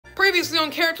Previously on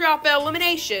Character Alpha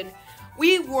Elimination,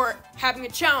 we were having a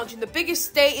challenge in the biggest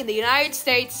state in the United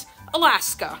States,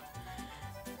 Alaska.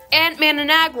 Ant-Man and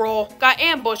Agrol got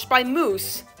ambushed by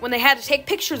moose when they had to take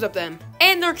pictures of them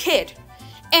and their kid.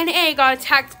 And A got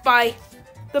attacked by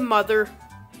the mother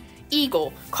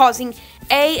eagle, causing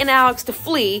A and Alex to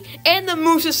flee, and the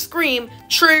moose's scream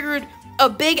triggered a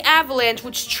big avalanche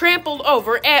which trampled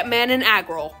over Ant-Man and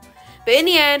Agrol. But in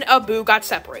the end, Abu got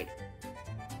separated.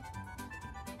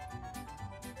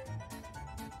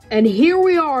 And here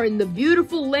we are in the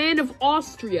beautiful land of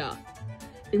Austria.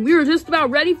 And we are just about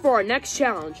ready for our next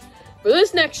challenge. For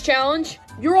this next challenge,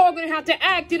 you're all going to have to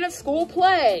act in a school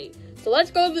play. So let's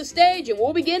go to the stage and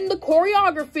we'll begin the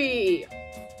choreography.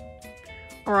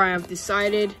 Alright, I've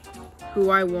decided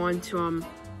who I want to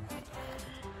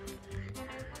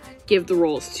give the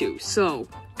roles to. So,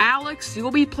 Alex,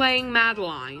 you'll be playing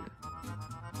Madeline.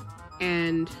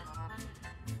 And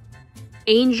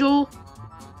Angel,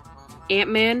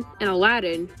 Ant-Man, and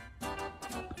Aladdin,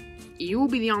 you will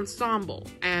be the ensemble.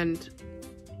 And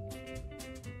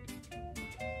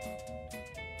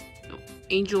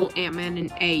Angel, Ant-Man,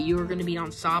 and A, you are going to be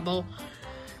ensemble.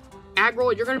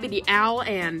 Agrol, you're going to be the owl,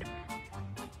 and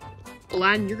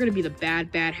Aladdin, you're going to be the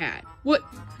bad hat. What?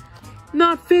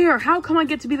 Not fair. How come I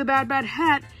get to be the bad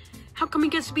hat? How come he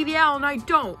gets to be the owl and I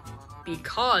don't?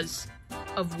 Because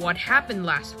of what happened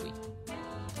last week.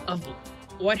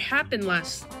 What happened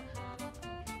last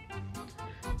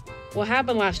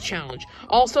challenge.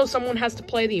 Also, someone has to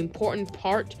play the important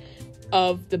part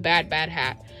of the bad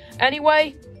hat.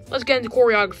 Anyway, let's get into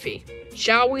choreography.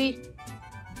 Shall we?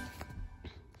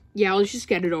 Yeah, let's just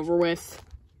get it over with.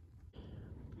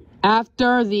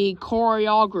 After the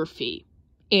choreography,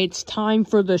 it's time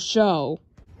for the show.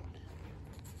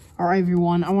 Alright,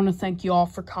 everyone, I want to thank you all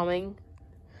for coming.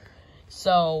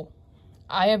 So,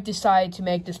 I have decided to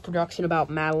make this production about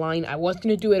Madeline. I was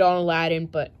going to do it on Aladdin,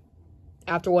 but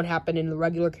after what happened in the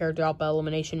regular Character Alpha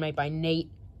Elimination made by Nate,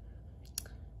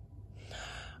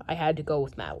 I had to go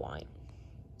with Madeline.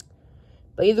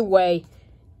 But either way,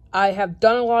 I have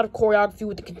done a lot of choreography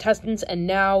with the contestants, and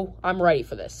now I'm ready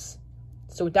for this.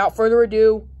 So without further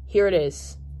ado, here it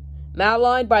is.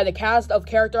 Madeline by the cast of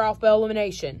Character Alpha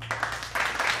Elimination.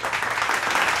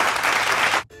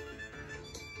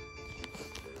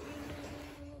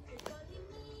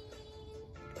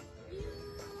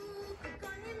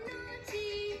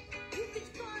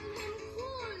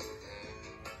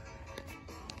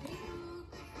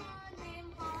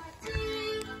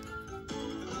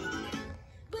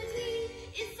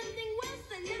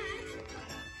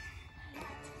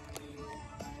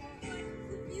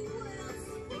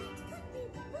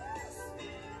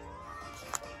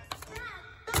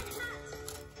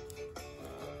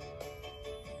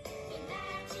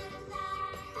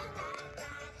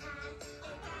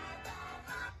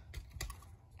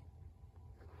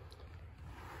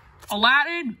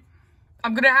 Aladdin,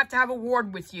 I'm gonna have a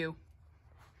word with you.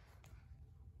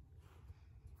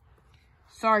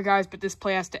 Sorry guys, but this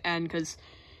play has to end because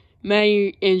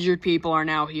many injured people are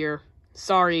now here.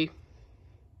 Sorry.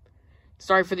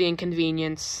 Sorry for the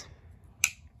inconvenience.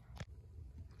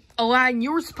 Aladdin,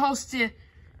 you were supposed to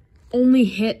only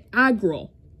hit Agrol,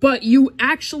 but you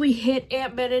actually hit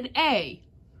Ant-Man and A.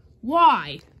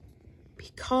 Why?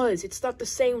 Because it's not the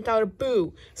same without a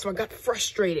boo, so I got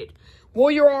frustrated. Well,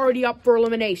 you're already up for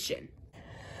elimination.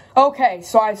 Okay,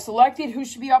 so I've selected who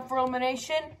should be up for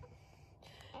elimination.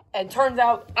 And turns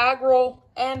out Agrol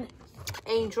and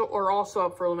Angel are also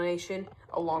up for elimination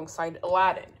alongside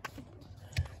Aladdin.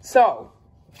 So,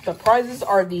 the prizes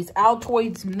are these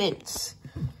Altoids mints.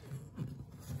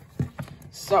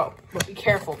 So, but be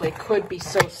careful, they could be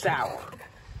so sour.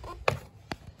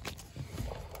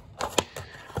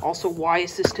 Also, why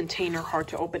is this container hard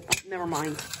to open? Oh, never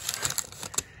mind.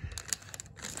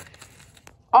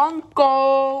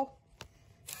 Uncle!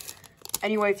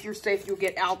 Anyway, if you're safe, you'll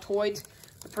get Altoids.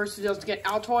 The person who doesn't get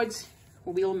Altoids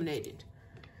will be eliminated.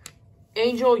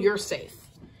 Angel, you're safe.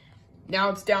 Now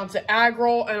it's down to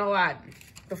Agrol and Aladdin.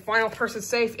 The final person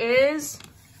safe is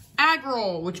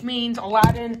Agrol, which means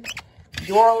Aladdin,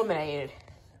 you're eliminated.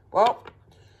 Well,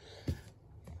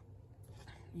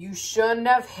 you shouldn't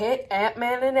have hit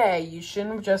Ant-Man and A. You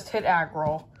shouldn't have just hit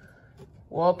Agrol.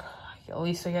 Whoop. At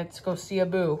least I get to go see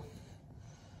Abu.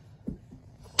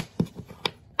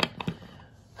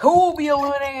 Who will be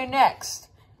eliminated next?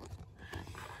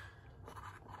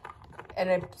 And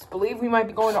I believe we might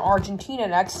be going to Argentina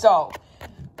next, so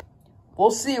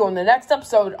we'll see you on the next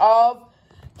episode of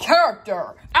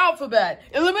Character Alphabet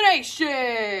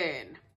Elimination!